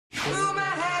On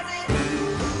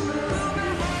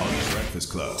the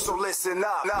Breakfast Club. So listen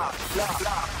up.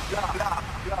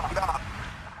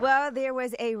 Well, there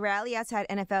was a rally outside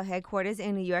NFL headquarters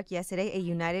in New York yesterday, a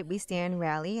United We Stand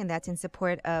rally, and that's in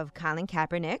support of Colin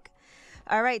Kaepernick.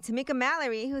 All right, Tamika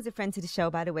Mallory, who's a friend to the show,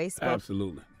 by the way, spoke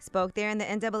there, and the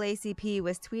NAACP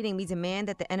was tweeting, "We demand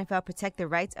that the NFL protect the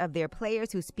rights of their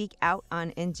players who speak out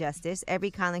on injustice.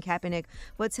 Even Colin Kaepernick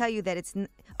will tell you that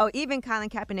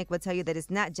it's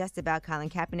not just about Colin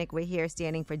Kaepernick. We're here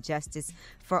standing for justice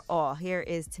for all." Here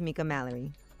is Tamika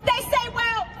Mallory. They say,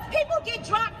 well, people get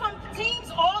dropped from teams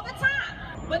all the time.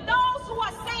 But those who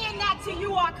are saying that to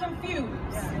you are confused.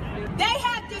 They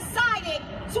have decided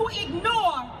to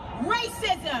ignore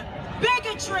racism,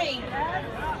 bigotry,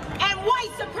 and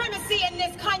white supremacy in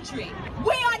this country.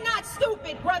 We are not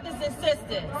stupid, brothers and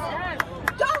sisters.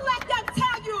 Don't let them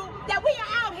tell you that we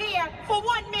are out here for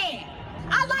one man.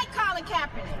 I like Colin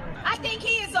Kaepernick. I think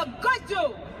he is a good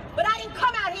dude, but I didn't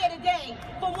come out here today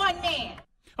for one man.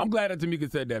 I'm glad that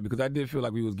Tamika said that because I did feel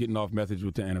like we was getting off message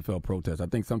with the NFL protest. I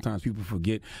think sometimes people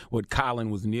forget what Colin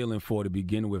was kneeling for to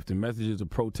begin with. The messages of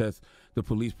protest, the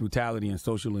police brutality, and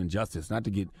social injustice, not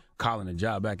to get Colin a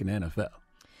job back in the NFL.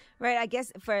 Right. I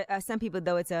guess for some people,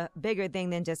 though, it's a bigger thing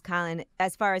than just Colin.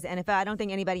 As far as the NFL, I don't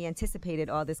think anybody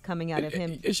anticipated all this coming out of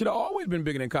him. It should have always been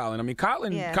bigger than Colin. I mean,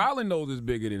 Colin knows it's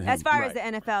bigger than him. As far as the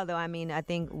NFL, though, I mean, I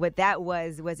think what that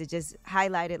was it just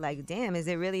highlighted like, damn, is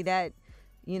it really that,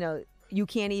 you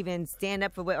can't even stand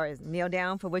up for or kneel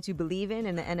down for what you believe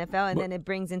in the NFL, and then it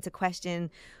brings into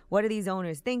question what are these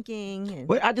owners thinking?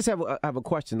 Well, I just have a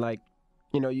question. Like,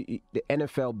 the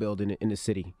NFL building in the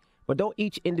city, but don't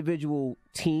each individual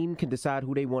team can decide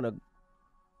who they want to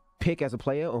pick as a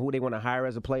player or who they want to hire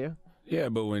as a player? Yeah,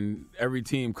 but when every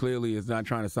team clearly is not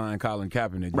trying to sign Colin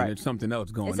Kaepernick, then there's something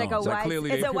else going on.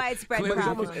 It's a widespread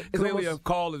problem. Clearly a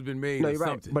call has been made or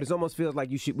something. But it almost feels like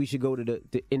we should go to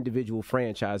the individual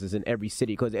franchises in every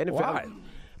city because the NFL. Why?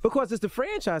 Because it's the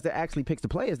franchise that actually picks the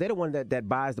players. They're the one that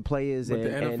buys the players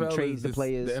and trades the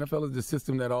players. The NFL is the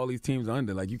system that all these teams are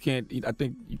under. Like, you can't – I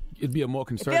think it'd be a more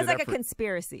concerted effort. It feels like a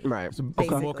conspiracy. Right. It's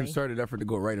a more concerted effort to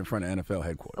go right in front of NFL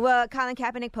headquarters. Well, Colin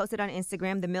Kaepernick posted on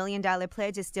Instagram the $1 million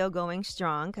pledge is still going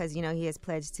strong because, he has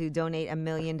pledged to donate $1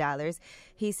 million.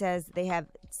 He says they have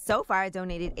so far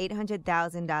donated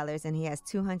 $800,000 and he has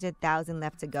 $200,000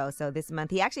 left to go. So this month,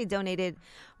 he actually donated –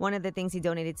 one of the things he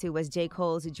donated to was J.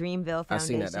 Cole's Dreamville Foundation. I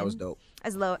seen that. That was dope.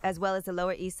 As well as the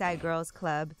Lower East Side Girls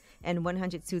Club and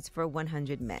 100 Suits for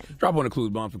 100 Men. Drop on the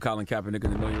clues bomb for Colin Kaepernick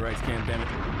and the Know Your Rights camp, damn it.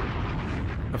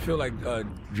 I feel like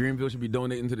Dreamville should be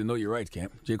donating to the Know Your Rights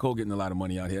camp. J. Cole getting a lot of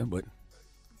money out here, but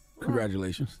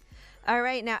congratulations. All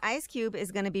right, now Ice Cube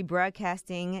is going to be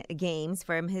broadcasting games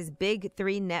from his Big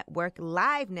 3 network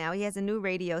live now. He has a new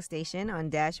radio station on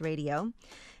Dash Radio.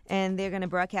 And they're going to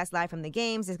broadcast live from the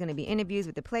games. There's going to be interviews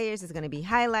with the players. There's going to be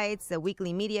highlights, a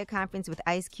weekly media conference with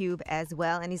Ice Cube as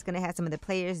well. And he's going to have some of the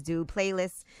players do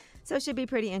playlists. So it should be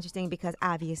pretty interesting because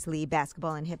obviously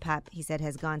basketball and hip hop, he said,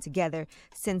 has gone together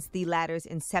since the latter's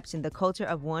inception. The culture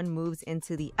of one moves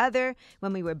into the other.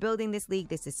 When we were building this league,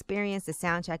 this experience, the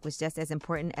soundtrack was just as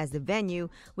important as the venue.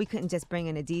 We couldn't just bring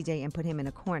in a DJ and put him in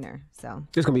a corner. So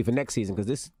this is going to be for next season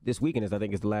because this weekend I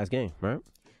think is the last game, right?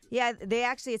 Yeah,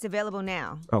 it's available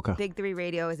now. Okay. Big 3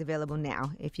 Radio is available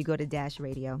now if you go to Dash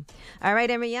Radio. All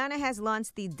right, and Rihanna has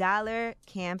launched the Dollar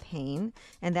Campaign,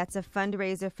 and that's a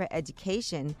fundraiser for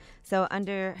education. So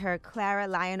under her Clara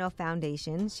Lionel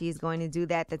Foundation, she's going to do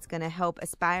that. That's going to help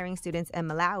aspiring students in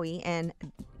Malawi and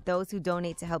those who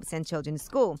donate to help send children to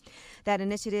school. That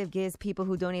initiative gives people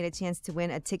who donate a chance to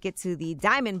win a ticket to the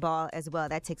Diamond Ball as well.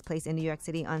 That takes place in New York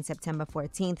City on September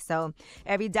 14th. So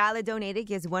every $1 donated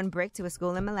gives 1 brick to a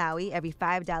school in Malawi. Every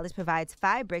 $5 provides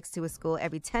 5 bricks to a school.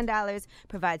 Every $10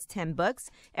 provides 10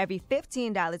 books. Every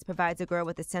 $15 provides a girl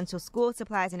with essential school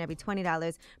supplies. And every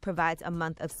 $20 provides a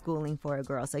month of schooling for a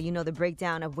girl. So you know the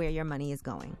breakdown of where your money is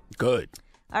going. Good.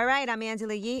 All right, I'm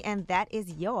Angela Yee, and that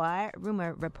is your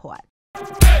Rumor Report.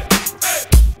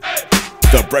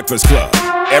 The Breakfast Club.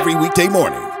 Every weekday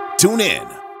morning. Tune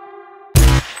in.